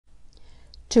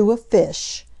To a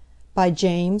Fish, by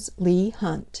James Leigh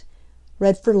Hunt.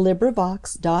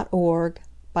 LibriVox.org,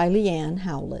 by Leanne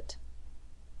Howlett.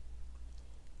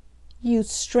 You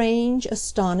strange,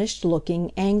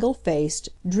 astonished-looking, angle-faced,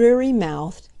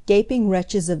 dreary-mouthed, gaping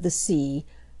wretches of the sea,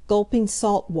 gulping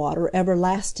salt water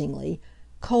everlastingly,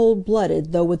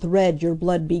 cold-blooded though with red your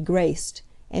blood be graced,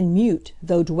 and mute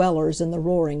though dwellers in the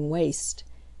roaring waste.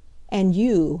 And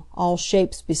you, all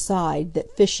shapes beside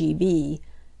that fishy be,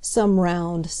 some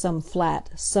round, some flat,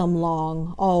 some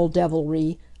long, all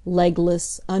devilry,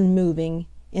 legless, unmoving,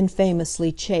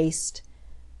 infamously chaste.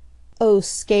 O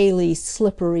scaly,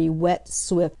 slippery, wet,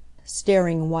 swift,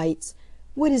 staring wights,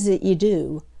 what is it ye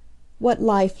do? What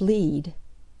life lead?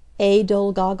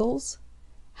 Dull goggles?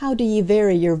 How do ye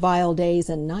vary your vile days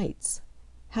and nights?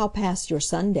 How pass your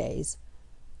Sundays?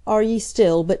 Are ye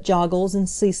still but joggles and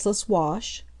ceaseless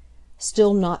wash?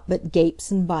 Still naught but gapes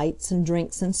and bites and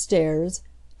drinks and stares,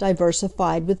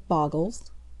 diversified with boggles?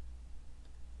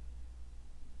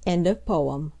 End of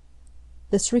poem.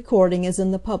 This recording is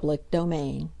in the public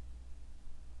domain.